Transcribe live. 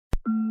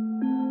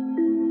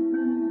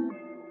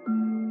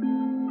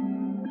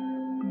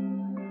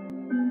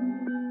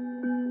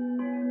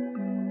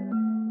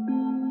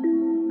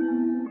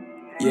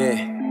Yeah,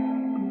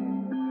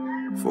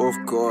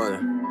 fourth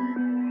quarter.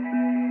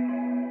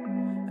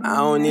 I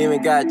don't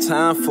even got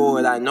time for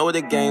it. I know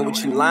the game,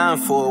 what you lying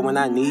for. When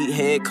I need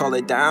head, call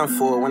it down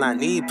for it. When I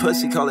need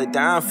pussy, call it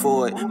down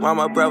for it. While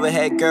my brother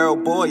had girl,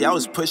 boy, I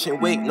was pushing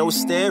weight, no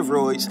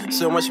steroids.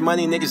 So much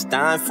money, niggas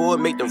dying for it.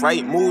 Make the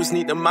right moves,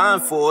 need the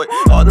mind for it.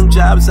 All them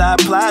jobs I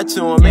applied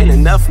to them. Ain't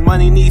enough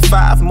money, need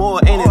 5 more.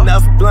 Ain't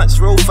enough blunts,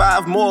 roll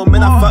 5 more.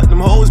 Man, I fuck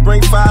them hoes,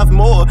 bring 5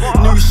 more.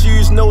 New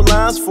shoes, no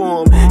lines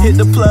for them. Hit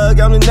the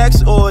plug, I'm the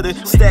next order.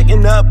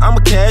 Stacking up, I'm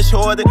a cash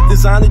hoarder.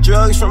 Designer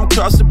drugs from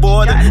across the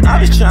border. I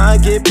was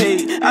trying to get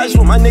paid. I just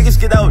want my niggas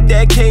get out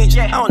that cage.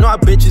 I don't know how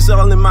bitches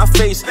all in my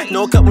face.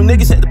 Know a couple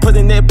niggas had to put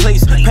in their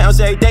place. Pounds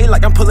every day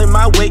like I'm pulling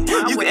my weight.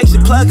 You can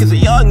extra plug cause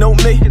y'all know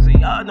me.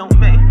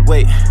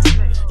 Wait,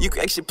 you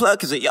can extra plug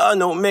cause y'all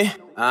know me.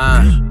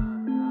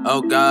 Oh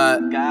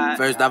God,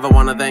 first off I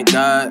wanna thank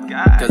God,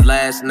 cause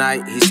last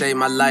night he saved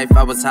my life.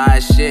 I was high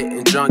as shit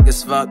and drunk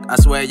as fuck. I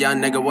swear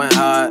young nigga went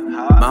hard.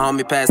 My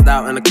homie passed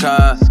out in the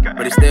car,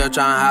 but he still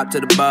tryna hop to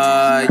the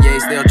bar. Yeah, he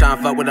still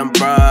tryna fuck with them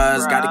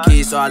bras. Got the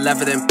keys so I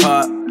left it in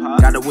park.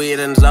 Got the weed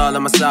and it's all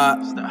in my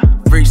socks.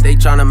 Freaks they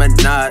tryna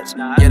menage.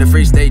 Yeah, the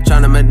freaks they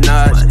tryna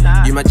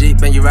menage. You my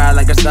Jeep and you ride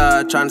like a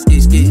star. Tryna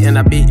ski and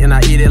I beat and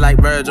I eat it like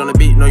Verge on the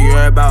beat. Know you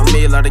heard about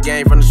me, love the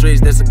game from the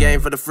streets. This a game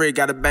for the free,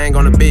 gotta bang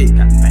on the beat.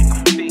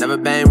 Never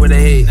bang with the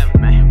heat,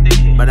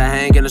 but I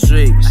hang in the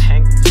streets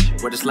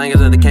with the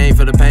slangers of the cane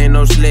for the pain.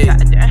 No sleep,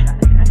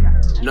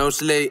 no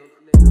sleep,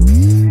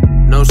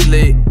 no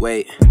sleep.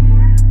 Wait,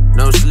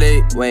 no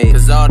sleep. Wait,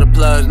 cause all the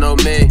plugs know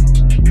me.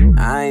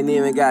 I ain't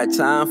even got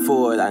time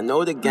for it. I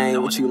know the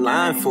game, what you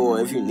lying for.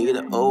 If you need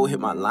an O, hit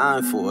my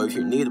line for it. If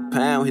you need a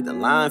pound, hit the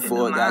line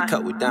for it. Got a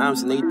couple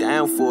dimes and they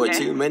down for it.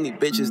 Too many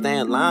bitches, they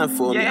in line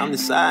for me. I'm the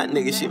side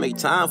nigga, she make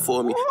time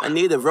for me. I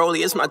need a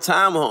rollie, it's my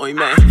time, homie,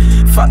 man.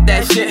 Fuck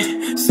that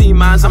shit. See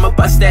mines, I'ma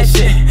bust that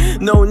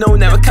shit. No,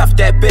 never cuff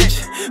that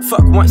bitch.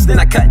 Fuck once, then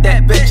I cut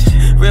that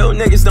bitch. Real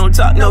niggas don't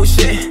talk no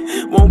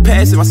shit. Won't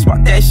pass if I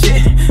spark that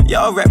shit.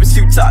 Y'all rappers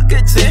who talk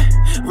good shit.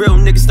 Real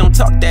niggas don't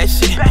talk that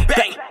shit.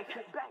 Bang.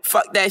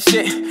 Fuck that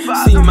shit.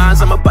 See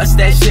mines, I'ma bust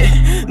that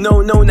shit.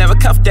 No, never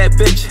cuff that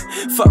bitch.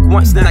 Fuck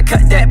once, then I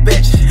cut that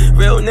bitch.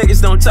 Real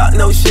niggas don't talk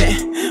no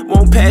shit.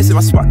 Won't pass if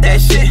I spark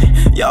that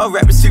shit. Y'all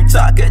rappers who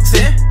talk good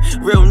shit.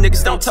 Real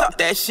niggas don't talk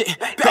that shit.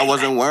 I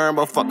wasn't worrying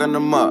about fucking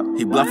him up.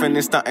 He bluffing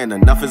and stunting,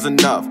 enough is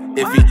enough.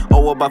 If he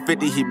owe about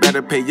 50, he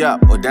better pay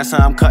up, or that's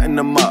how I'm cutting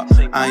him up.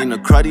 I ain't a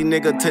cruddy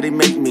nigga till they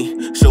make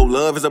me. Show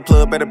love is a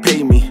plug, better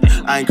pay me.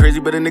 I ain't crazy,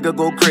 but a nigga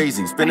go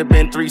crazy. Spin a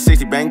bin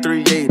 360, bang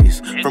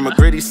 380s. From a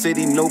gritty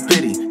city, no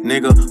pity.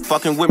 Nigga,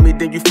 fucking with me,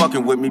 then you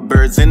fucking with me.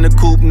 Birds in the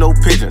coop, no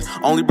pigeons.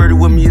 Only birdie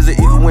with me is an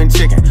eagle and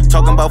chicken.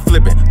 Talking about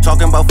flipping,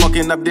 talking about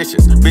fucking up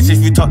dishes. Bitch,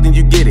 if you talk, then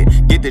you get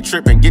it. Get the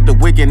tripping, get the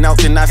wicked out,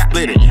 then I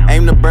split it.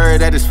 Aim the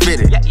bird that is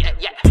fitted.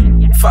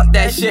 Fuck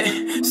that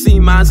shit. See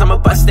mines, I'ma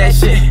bust that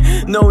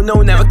shit. No,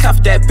 never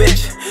cuff that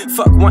bitch.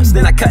 Fuck once,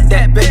 then I cut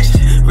that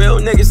bitch. Real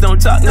niggas don't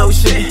talk no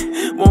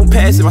shit. Won't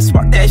pass if I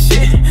spark that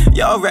shit.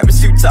 Y'all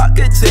rappers who talk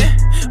good shit.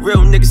 Real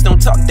niggas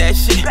don't talk that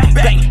shit.